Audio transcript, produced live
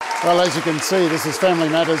Well, as you can see, this is Family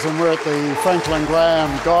Matters and we're at the Franklin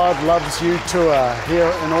Graham God Loves You tour here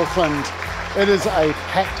in Auckland. It is a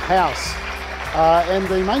packed house. And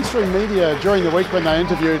the mainstream media, during the week when they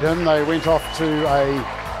interviewed him, they went off to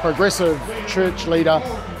a progressive church leader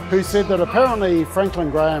who said that apparently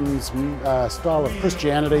Franklin Graham's style of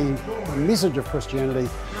Christianity, the message of Christianity,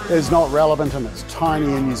 is not relevant and it's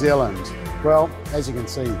tiny in New Zealand. Well, as you can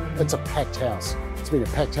see, it's a packed house. It's been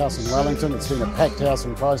a packed house in Wellington, it's been a packed house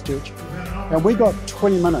in Christchurch. And we got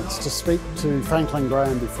 20 minutes to speak to Franklin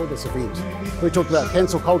Graham before this event. We talked about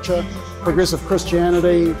cancel culture, progressive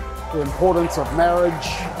Christianity, the importance of marriage,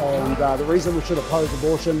 and the reason we should oppose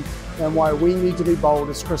abortion, and why we need to be bold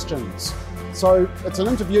as Christians. So it's an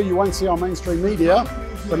interview you won't see on mainstream media,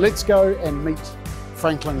 but let's go and meet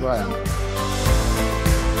Franklin Graham.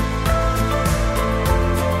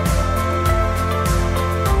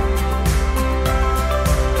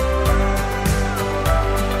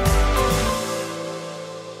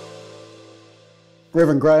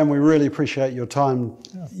 Reverend Graham, we really appreciate your time.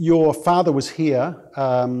 Yeah. Your father was here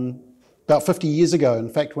about 50 years ago, in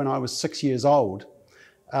fact, when I was 6 years old.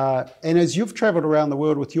 And as you've travelled around the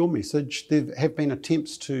world with your message, there have been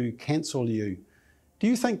attempts to cancel you. Do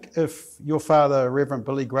you think if your father, Reverend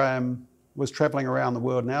Billy Graham, was travelling around the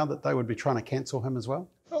world now, that they would be trying to cancel him as well?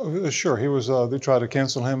 Oh, sure. He was. They tried to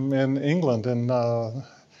cancel him in England in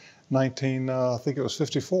I think it was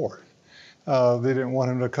 54. They didn't want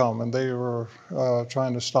him to come, and they were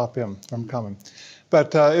trying to stop him from coming.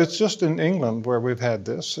 But it's just in England where we've had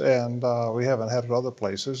this, and we haven't had it other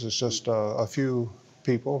places. It's just a few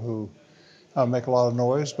people who make a lot of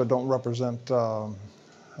noise but don't represent the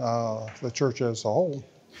church as a whole.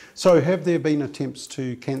 So have there been attempts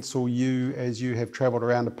to cancel you as you have travelled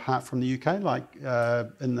around apart from the UK, like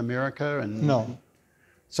in America? And no.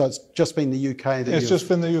 So it's just been the UK? It's just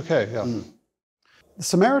been the UK, yeah. Mm. The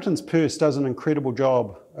Samaritan's Purse does an incredible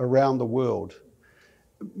job around the world.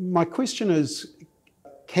 My question is,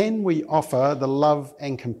 can we offer the love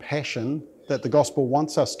and compassion that the gospel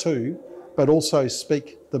wants us to, but also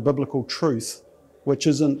speak the biblical truth, which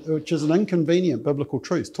is an inconvenient biblical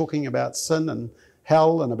truth, talking about sin and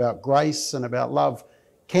hell and about grace and about love?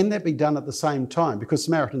 Can that be done at the same time? Because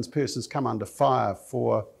Samaritan's Purse has come under fire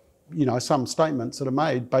for, some statements that are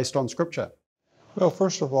made based on Scripture. Well,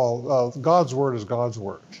 first of all, God's Word is God's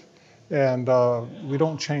Word. And we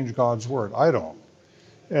don't change God's Word. I don't.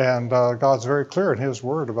 And God's very clear in His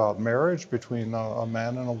Word about marriage between a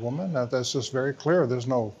man and a woman. That's just very clear. There's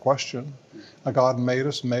no question. God made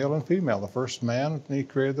us male and female, the first man, and He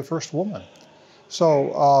created the first woman.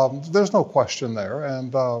 So there's no question there.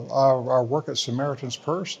 And our work at Samaritan's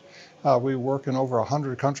Purse, we work in over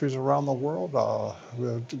 100 countries around the world.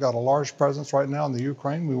 We've got a large presence right now in the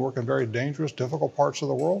Ukraine. We work in very dangerous, difficult parts of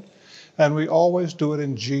the world. And we always do it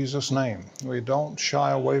in Jesus' name. We don't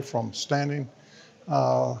shy away from standing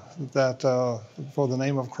for the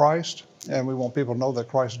name of Christ. And we want people to know that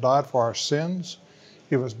Christ died for our sins.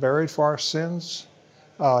 He was buried for our sins.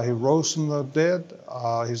 He rose from the dead.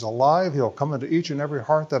 He's alive. He'll come into each and every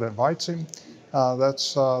heart that invites Him.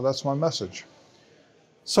 That's my message.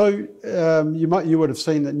 So you would have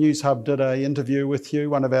seen that News Hub did an interview with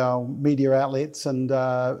you, one of our media outlets, and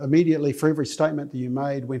immediately for every statement that you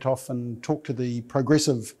made, went off and talked to the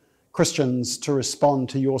progressive Christians to respond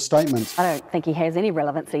to your statements. I don't think he has any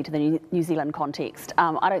relevancy to the New Zealand context.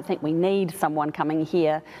 I don't think we need someone coming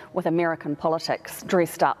here with American politics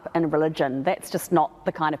dressed up in religion. That's just not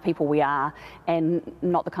the kind of people we are and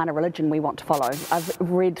not the kind of religion we want to follow. I've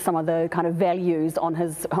read some of the kind of values on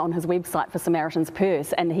his website for Samaritan's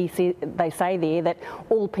Purse, and they say there that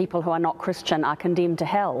all people who are not Christian are condemned to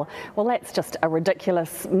hell. Well, that's just a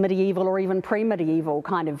ridiculous medieval or even pre-medieval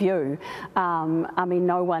kind of view. I mean,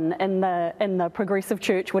 no one in the progressive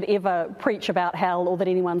church would ever preach about hell or that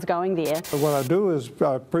anyone's going there. What I do is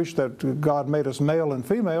preach that God made us male and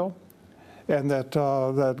female, and that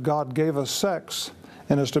God gave us sex,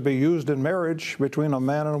 and is to be used in marriage between a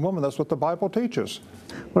man and a woman. That's what the Bible teaches.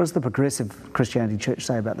 What does the progressive Christianity church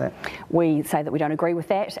say about that? We say that we don't agree with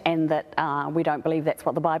that, and that we don't believe that's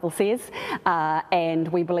what the Bible says. And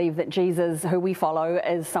we believe that Jesus, who we follow,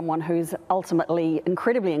 is someone who's ultimately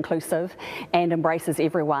incredibly inclusive and embraces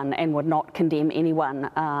everyone and would not condemn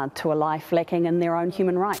anyone to a life lacking in their own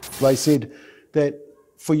human rights. They said that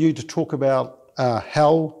for you to talk about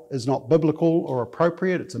hell is not biblical or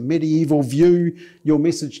appropriate. It's a medieval view. Your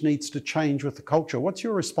message needs to change with the culture. What's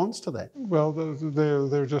your response to that? Well,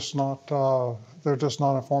 they're just not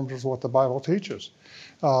informed of what the Bible teaches.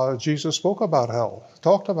 Jesus spoke about hell,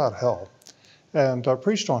 talked about hell, and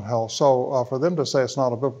preached on hell. So for them to say it's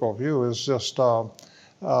not a biblical view is just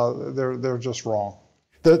they're just wrong.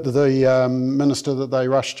 The minister that they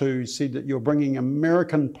rushed to said that you're bringing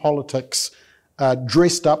American politics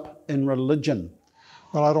dressed up in religion.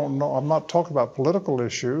 Well, I don't know. I'm not talking about political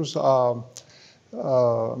issues.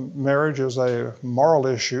 Marriage is a moral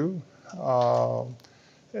issue. So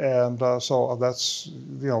that's,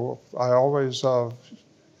 I always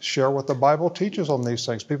share what the Bible teaches on these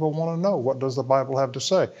things. People want to know, what does the Bible have to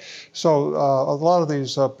say? So a lot of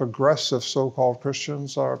these progressive so-called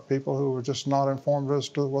Christians are people who are just not informed as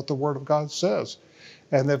to what the Word of God says.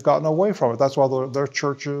 And they've gotten away from it. That's why their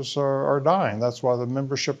churches are dying. That's why the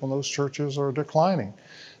membership in those churches are declining.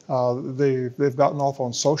 They've gotten off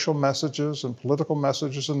on social messages and political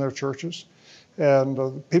messages in their churches.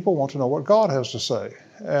 And people want to know what God has to say.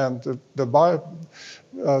 And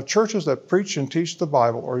churches that preach and teach the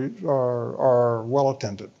Bible are well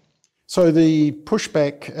attended. So the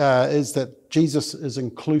pushback is that Jesus is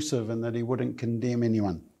inclusive and that he wouldn't condemn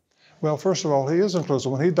anyone. Well, first of all, he is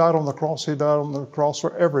inclusive. When he died on the cross, he died on the cross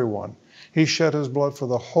for everyone. He shed his blood for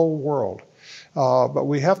the whole world. But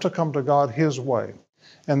we have to come to God his way.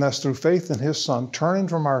 And that's through faith in his Son, turning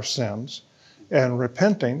from our sins and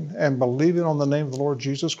repenting and believing on the name of the Lord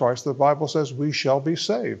Jesus Christ. The Bible says we shall be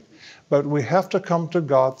saved. But we have to come to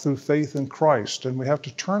God through faith in Christ, and we have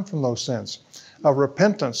to turn from those sins.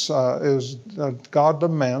 Repentance God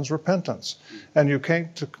demands repentance. And you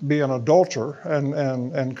can't be an adulterer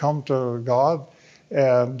and come to God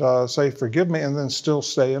and say, forgive me, and then still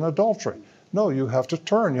stay in adultery. No, you have to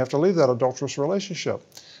turn. You have to leave that adulterous relationship.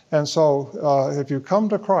 And so if you come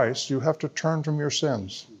to Christ, you have to turn from your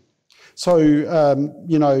sins. So,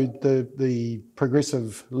 the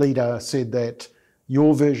progressive leader said that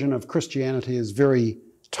your version of Christianity is very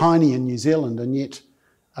tiny in New Zealand, and yet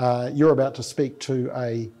you're about to speak to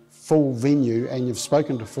a full venue, and you've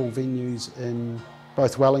spoken to full venues in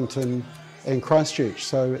both Wellington and Christchurch.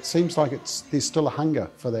 So it seems like there's still a hunger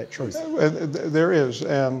for that truth. There is,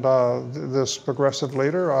 and this progressive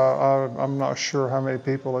leader, I'm not sure how many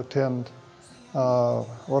people attend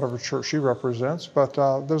whatever church she represents, but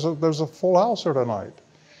there's a full house here tonight.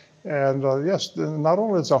 And yes, not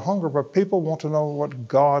only is there hunger, but people want to know what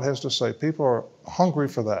God has to say. People are hungry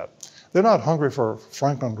for that. They're not hungry for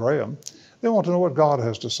Franklin Graham. They want to know what God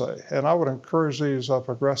has to say. And I would encourage these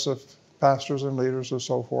progressive pastors and leaders and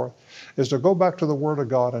so forth, is to go back to the Word of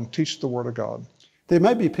God and teach the Word of God. There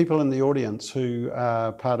may be people in the audience who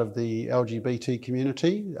are part of the LGBT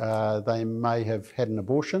community. They may have had an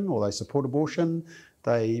abortion, or they support abortion.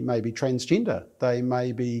 They may be transgender. They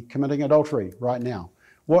may be committing adultery right now.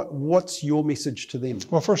 What's your message to them?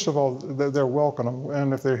 Well, first of all, they're welcome.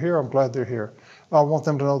 And if they're here, I'm glad they're here. I want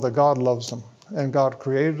them to know that God loves them. And God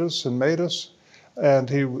created us and made us. And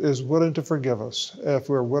he is willing to forgive us if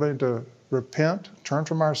we're willing to repent, turn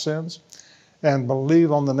from our sins, and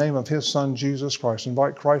believe on the name of his Son, Jesus Christ.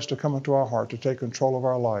 Invite Christ to come into our heart, to take control of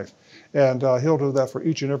our life. And he'll do that for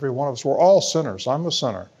each and every one of us. We're all sinners. I'm a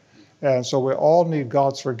sinner. And so we all need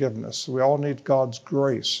God's forgiveness. We all need God's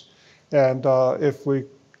grace. And if we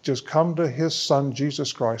just come to his Son,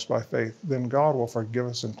 Jesus Christ, by faith, then God will forgive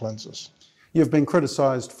us and cleanse us. You've been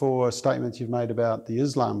criticised for statements you've made about the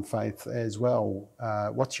Islam faith as well.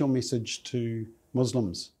 What's your message to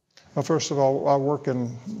Muslims? Well, first of all, I work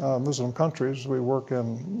in Muslim countries. We work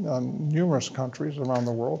in numerous countries around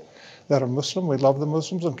the world that are Muslim. We love the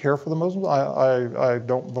Muslims and care for the Muslims. I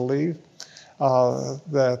don't believe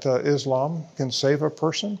that Islam can save a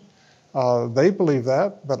person. They believe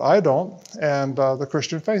that, but I don't, and the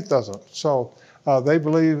Christian faith doesn't. So they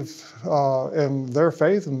believe in their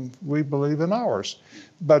faith, and we believe in ours.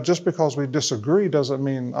 But just because we disagree doesn't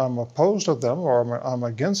mean I'm opposed to them or I'm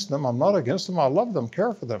against them. I'm not against them. I love them,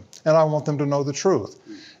 care for them, and I want them to know the truth.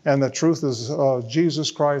 And the truth is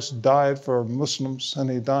Jesus Christ died for Muslims, and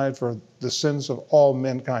he died for the sins of all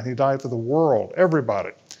mankind. He died for the world,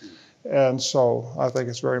 everybody. And so I think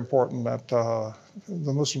it's very important that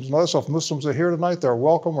the Muslims know. So if Muslims are here tonight, they're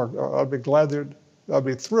welcome. I'd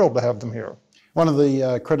be thrilled to have them here. One of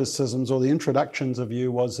the criticisms or the introductions of you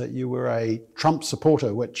was that you were a Trump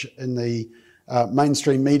supporter, which in the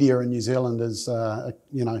mainstream media in New Zealand is,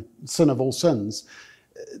 sin of all sins.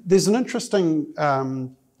 There's an interesting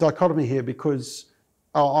dichotomy here, because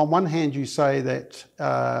on one hand you say that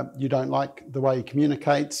you don't like the way he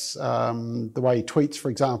communicates, the way he tweets, for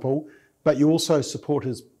example, but you also support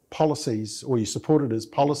his policies, or you supported his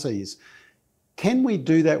policies. Can we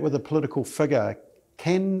do that with a political figure?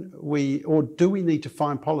 Can we, or do we need to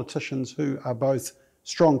find politicians who are both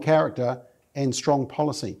strong character and strong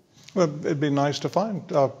policy? Well, it'd be nice to find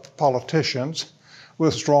politicians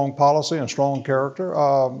with strong policy and strong character,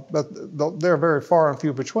 but they're very far and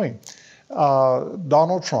few between.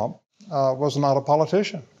 Donald Trump was not a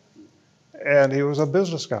politician, and he was a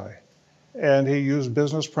business guy. And he used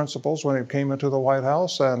business principles when he came into the White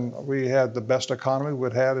House, and we had the best economy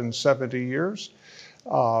we'd had in 70 years.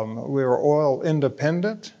 We were oil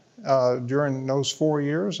independent during those 4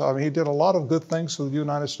 years. I mean, he did a lot of good things for the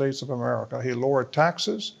United States of America. He lowered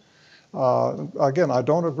taxes. Again, I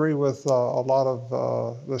don't agree with a lot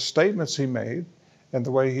of the statements he made and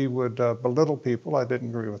the way he would belittle people. I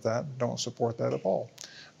didn't agree with that. Don't support that at all.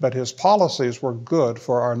 But his policies were good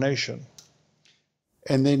for our nation.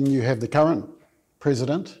 And then you have the current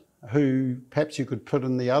president, who perhaps you could put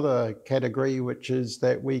in the other category, which is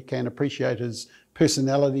that we can appreciate his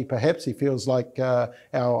personality. Perhaps he feels like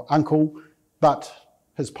our uncle, but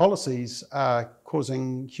his policies are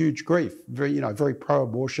causing huge grief. Very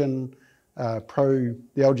pro-abortion, pro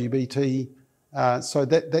the LGBT. So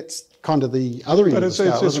that's kind of the other end of the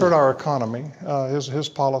scale. But it's hurt our economy. His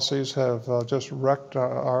policies have just wrecked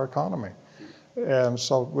our economy. And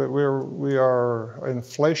so we are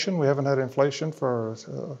inflation. We haven't had inflation for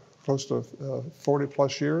close to 40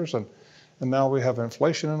 plus years, and now we have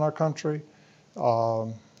inflation in our country.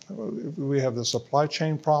 We have the supply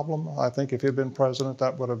chain problem. I think if he'd been president,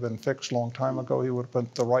 that would have been fixed a long time ago. He would have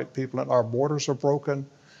put the right people in. Our borders are broken.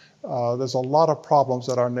 There's a lot of problems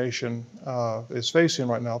that our nation is facing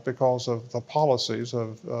right now because of the policies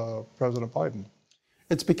of President Biden.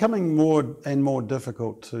 It's becoming more and more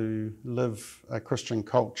difficult to live a Christian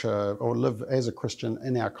culture or live as a Christian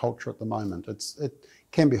in our culture at the moment. It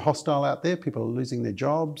can be hostile out there. People are losing their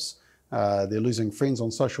jobs. They're losing friends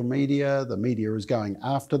on social media. The media is going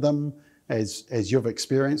after them, as you've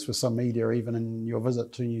experienced with some media even in your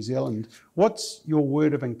visit to New Zealand. What's your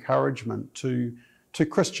word of encouragement to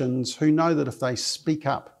Christians who know that if they speak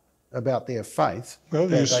up about their faith, well,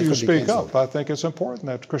 you speak up. I think it's important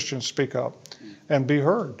that Christians speak up and be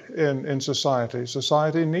heard in society.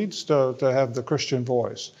 Society needs to have the Christian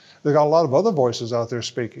voice. They've got a lot of other voices out there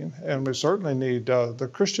speaking, and we certainly need the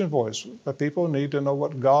Christian voice. But people need to know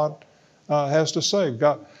what God has to say.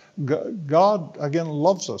 God again,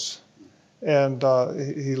 loves us, and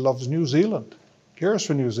He loves New Zealand, cares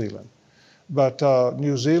for New Zealand. But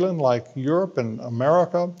New Zealand, like Europe and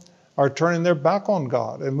America, are turning their back on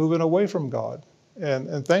God and moving away from God.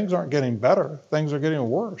 And things aren't getting better. Things are getting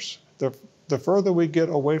worse. The further we get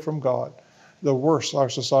away from God, the worse our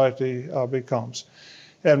society becomes.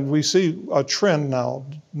 And we see a trend now,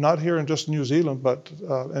 not here in just New Zealand, but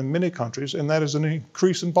in many countries, and that is an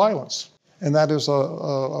increase in violence. And that is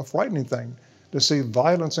a frightening thing, to see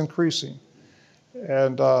violence increasing.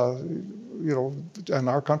 And in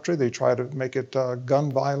our country, they try to make it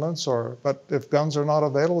gun violence, but if guns are not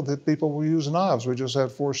available, then people will use knives. We just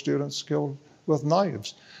had 4 students killed with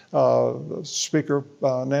knives. Speaker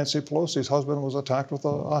Nancy Pelosi's husband was attacked with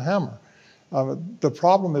a hammer. The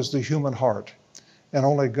problem is the human heart, and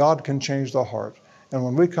only God can change the heart. And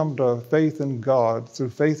when we come to faith in God,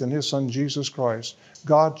 through faith in His Son, Jesus Christ,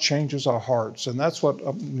 God changes our hearts. And that's what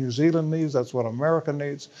New Zealand needs. That's what America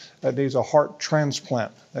needs. It needs a heart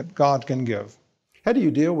transplant that God can give. How do you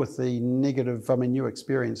deal with the negative, you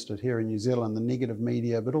experienced it here in New Zealand, the negative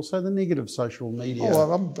media, but also the negative social media?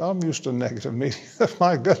 Oh, I'm used to negative media.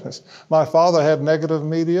 My goodness. My father had negative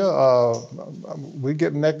media. We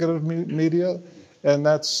get negative media, and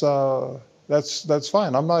that's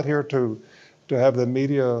fine. I'm not here to have the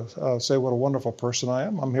media say what a wonderful person I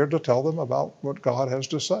am. I'm here to tell them about what God has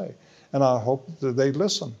to say, and I hope that they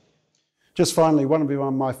listen. Just finally, one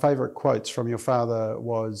of my favourite quotes from your father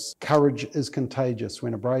was, "Courage is contagious.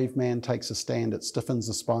 When a brave man takes a stand, it stiffens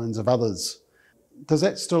the spines of others." Does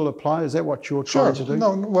that still apply? Is that what you're trying to do?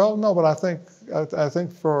 No, but I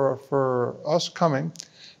think for us coming,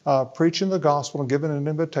 preaching the gospel and giving an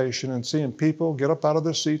invitation and seeing people get up out of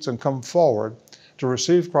their seats and come forward to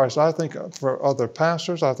receive Christ, I think for other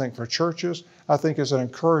pastors, I think for churches, I think is an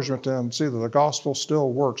encouragement to them to see that the gospel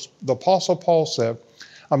still works. The Apostle Paul said,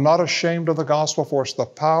 "I'm not ashamed of the gospel, for it's the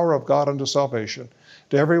power of God unto salvation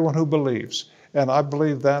to everyone who believes." And I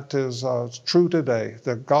believe that is true today.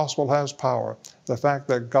 The gospel has power. The fact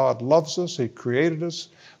that God loves us, He created us,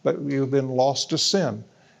 but we've been lost to sin.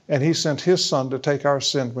 And He sent His Son to take our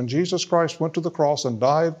sin. When Jesus Christ went to the cross and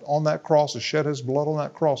died on that cross and shed His blood on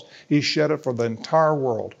that cross, He shed it for the entire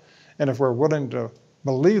world. And if we're willing to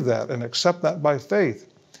believe that and accept that by faith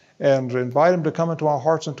and invite Him to come into our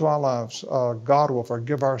hearts and to our lives, God will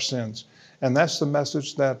forgive our sins. And that's the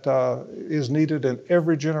message that is needed in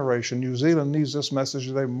every generation. New Zealand needs this message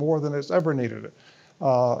today more than it's ever needed it.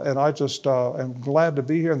 And I just am glad to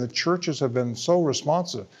be here, and the churches have been so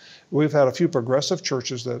responsive. We've had a few progressive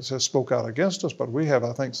churches that have spoke out against us, but we have,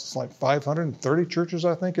 I think, it's like 530 churches,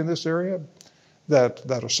 I think, in this area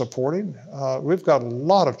that are supporting. We've got a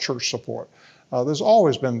lot of church support. There's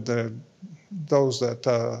always been those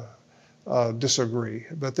that disagree,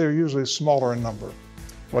 but they're usually smaller in number.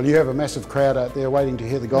 Well, you have a massive crowd out there waiting to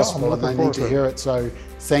hear the gospel, and they need to hear it. So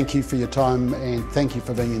thank you for your time, and thank you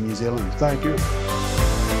for being in New Zealand. Thank you.